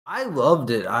I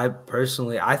loved it. I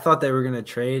thought they were going to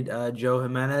trade Joe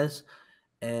Jimenez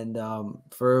and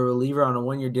for a reliever on a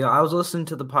 1 year deal. I was listening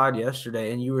to the pod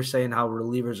yesterday, and you were saying how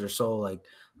relievers are so like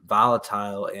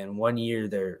volatile, and 1 year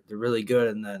they're really good,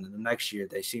 and then the next year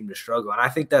they seem to struggle. And I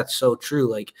think that's so true.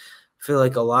 Like, I feel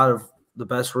like a lot of the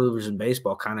best relievers in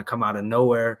baseball kind of come out of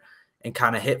nowhere and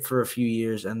kind of hit for a few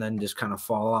years and then just kind of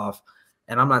fall off.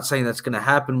 And I'm not saying that's going to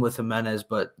happen with Jimenez,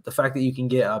 but the fact that you can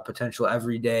get a potential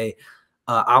everyday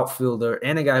outfielder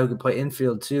and a guy who can play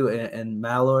infield too, and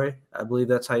Malloy, I believe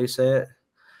that's how you say it.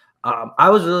 I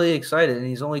was really excited, and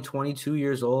he's only 22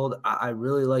 years old. I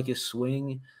really like his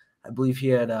swing. I believe he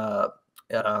had a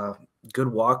good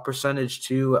walk percentage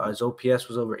too. His OPS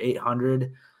was over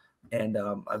 800, and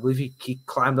I believe he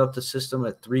climbed up the system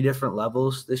at 3 different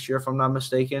levels this year, if I'm not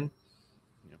mistaken.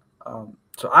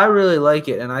 So I really like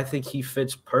it, and I think he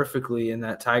fits perfectly in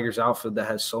that Tigers outfield that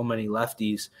has so many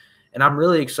lefties. And I'm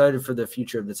really excited for the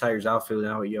future of the Tigers outfield.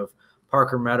 Now you have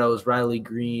Parker Meadows, Riley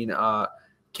Green,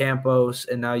 Campos,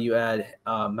 and now you add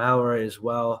Malloy as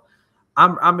well.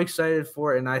 I'm excited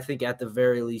for it, and I think at the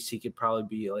very least he could probably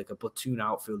be like a platoon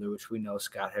outfielder, which we know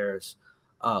Scott Harris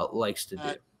likes to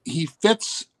do. He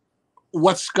fits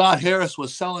what Scott Harris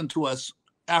was selling to us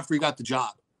after he got the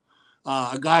job.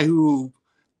 A guy who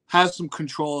has some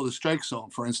control of the strike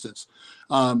zone, for instance.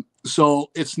 So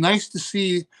it's nice to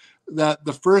see that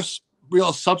the first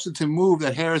real substantive move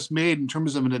that Harris made in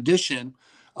terms of an addition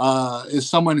is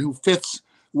someone who fits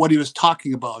what he was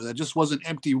talking about. That just wasn't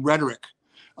empty rhetoric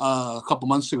a couple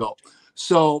months ago.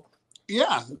 So,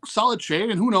 yeah, solid trade.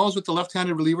 And who knows with the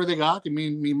left-handed reliever they got. I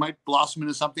mean, he might blossom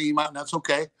into something. He might, and that's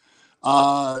okay.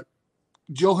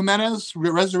 Joe Jimenez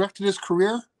resurrected his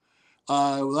career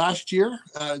last year.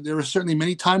 There were certainly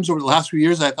many times over the last few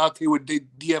years I thought they would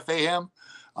DFA him.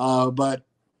 But,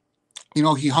 you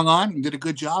know, he hung on and did a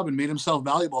good job and made himself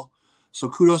valuable. So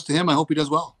kudos to him. I hope he does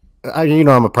well.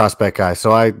 I'm a prospect guy,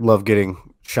 so I love getting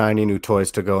shiny new toys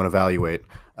to go and evaluate.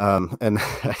 And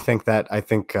I think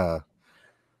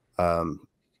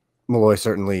Malloy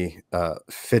certainly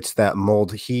fits that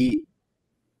mold. He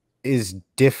is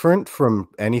different from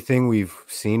anything we've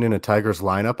seen in a Tigers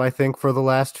lineup, I think, for the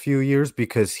last few years,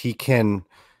 because he can,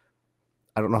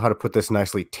 I don't know how to put this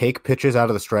nicely, take pitches out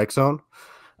of the strike zone.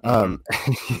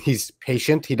 He's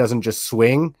patient. He doesn't just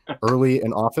swing early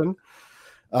and often.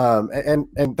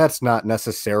 And that's not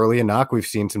necessarily a knock. We've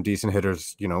seen some decent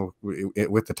hitters,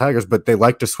 with the Tigers, but they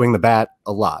like to swing the bat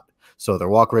a lot. So their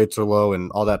walk rates are low and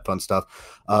all that fun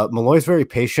stuff. Malloy's very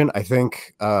patient. I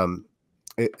think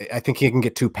he can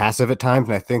get too passive at times,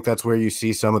 and I think that's where you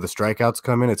see some of the strikeouts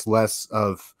come in. It's less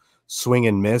of swing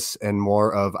and miss and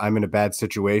more of I'm in a bad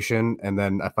situation, and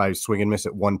then if I swing and miss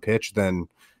at one pitch, then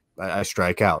I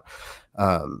strike out.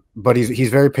 But he's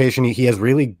very patient. He has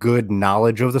really good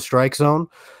knowledge of the strike zone,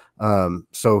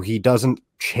 so he doesn't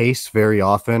chase very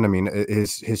often. I mean,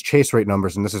 his chase rate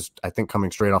numbers, and this is, I think,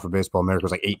 coming straight off of Baseball America,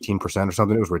 was like 18% or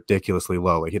something. It was ridiculously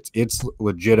low. Like it's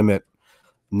legitimate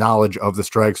knowledge of the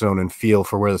strike zone and feel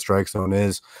for where the strike zone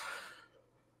is.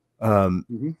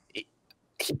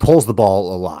 He pulls the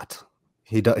ball a lot.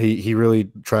 He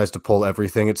really tries to pull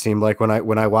everything, it seemed like when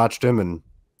I watched him. And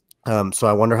so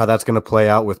I wonder how that's going to play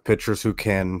out with pitchers who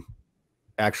can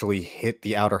actually hit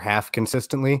the outer half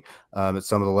consistently. At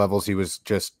some of the levels, he was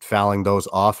just fouling those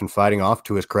off and fighting off,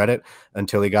 to his credit,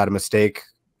 until he got a mistake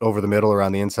over the middle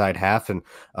around the inside half, and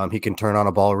he can turn on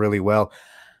a ball really well.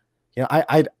 Yeah,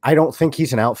 I don't think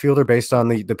he's an outfielder based on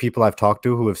the people I've talked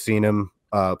to who have seen him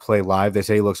play live. They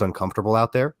say he looks uncomfortable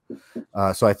out there.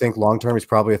 So I think long-term he's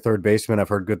probably a third baseman. I've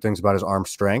heard good things about his arm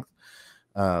strength.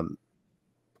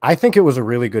 I think it was a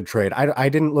really good trade. I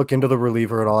didn't look into the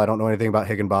reliever at all. I don't know anything about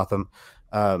Higginbotham.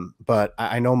 But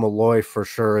I know Malloy for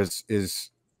sure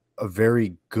is a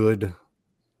very good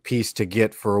piece to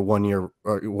get for a one-year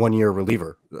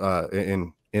reliever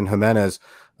in Jimenez.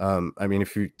 I mean,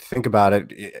 if you think about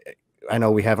it, I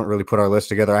know we haven't really put our list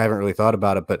together. I haven't really thought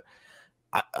about it, but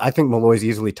I think Malloy's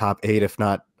easily top 8, if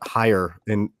not higher,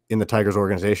 in the Tigers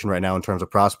organization right now in terms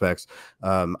of prospects.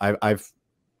 I've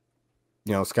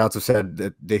scouts have said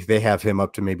that they have him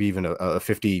up to maybe even a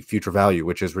 50 future value,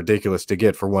 which is ridiculous to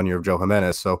get for 1 year of Joe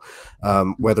Jimenez. So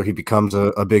whether he becomes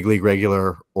a big league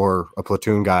regular or a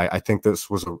platoon guy, I think this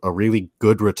was a really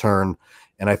good return.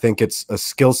 And I think it's a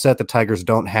skill set the Tigers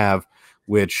don't have,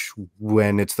 which,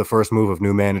 when it's the first move of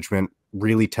new management,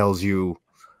 really tells you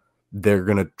they're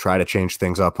going to try to change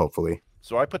things up, hopefully.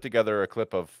 So I put together a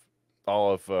clip of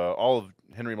all of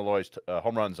Henry Malloy's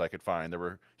home runs I could find.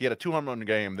 He had a 2 home run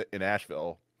game in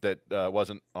Asheville that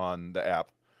wasn't on the app.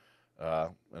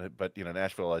 But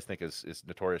Nashville, I think, is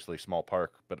notoriously small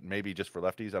park, but maybe just for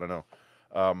lefties. I don't know.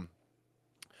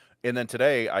 And then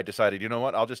today I decided, you know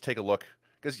what? I'll just take a look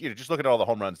because just looking at all the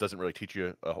home runs doesn't really teach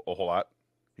you a whole lot.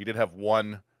 He did have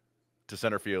one to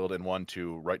center field and one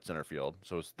to right center field,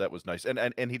 so that was nice.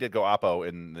 And he did go oppo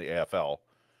in the AFL,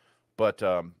 but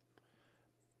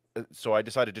so I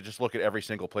decided to just look at every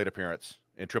single plate appearance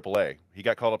in AAA. He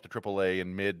got called up to AAA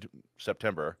in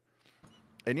mid-September,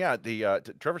 and yeah,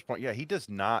 to Trevor's point, yeah, he does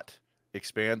not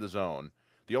expand the zone.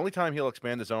 The only time he'll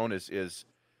expand the zone is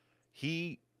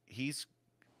he's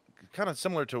kind of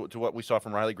similar to what we saw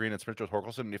from Riley Green and Spencer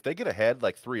Torkelson. If they get ahead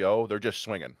like 3-0, they're just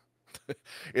swinging.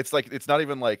 It's like it's not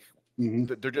even like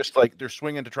they're just like they're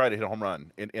swinging to try to hit a home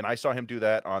run. And I saw him do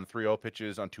that on 3-0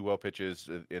 pitches, on 2-0 pitches,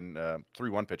 in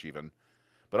 3-1 pitch even.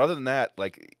 But other than that,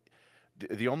 like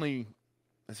the only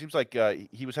it seems like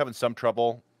he was having some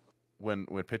trouble when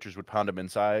pitchers would pound him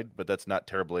inside, but that's not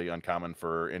terribly uncommon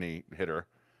for any hitter.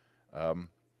 And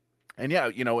yeah,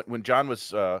 when John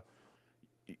was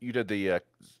you did the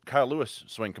Kyle Lewis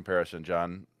swing comparison,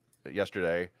 John,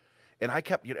 yesterday, and I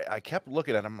kept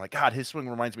looking at him. I'm like, God, his swing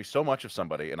reminds me so much of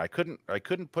somebody, and I couldn't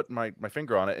put my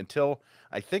finger on it until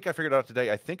I think I figured it out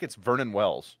today. I think it's Vernon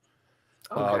Wells.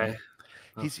 Okay.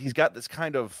 He's got this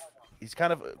he's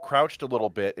kind of crouched a little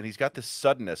bit, and he's got this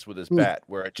suddenness with his bat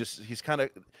where it just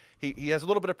he has a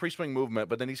little bit of pre-swing movement,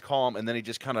 but then he's calm, and then he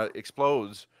just kind of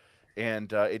explodes,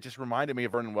 and it just reminded me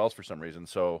of Vernon Wells for some reason.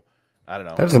 So I don't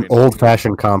know. That's an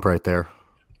old-fashioned comp right there.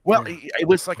 Well, it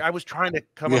was like I was trying to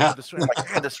come up with the swing.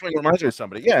 Like, God, the swing reminds me of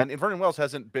somebody. Yeah, and Vernon Wells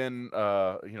hasn't been,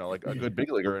 like a good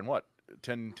big leaguer in what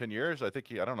 10 years. I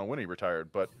think I don't know when he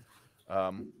retired, but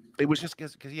it was just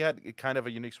because he had kind of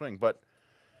a unique swing. But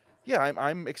yeah,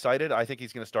 I'm excited. I think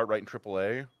he's going to start right in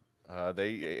AAA.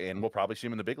 And we'll probably see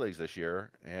him in the big leagues this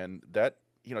year. And that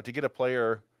to get a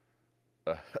player,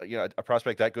 a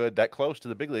prospect that good, that close to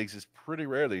the big leagues is pretty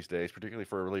rare these days, particularly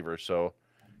for a reliever. So.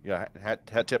 Yeah, hat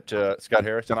tip to Scott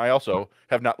Harris, and I also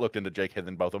have not looked into Jake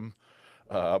Higginbotham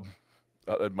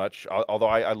much. Although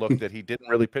I looked that he didn't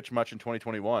really pitch much in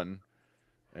 2021,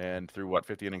 and threw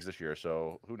 50 innings this year.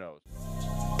 So who knows?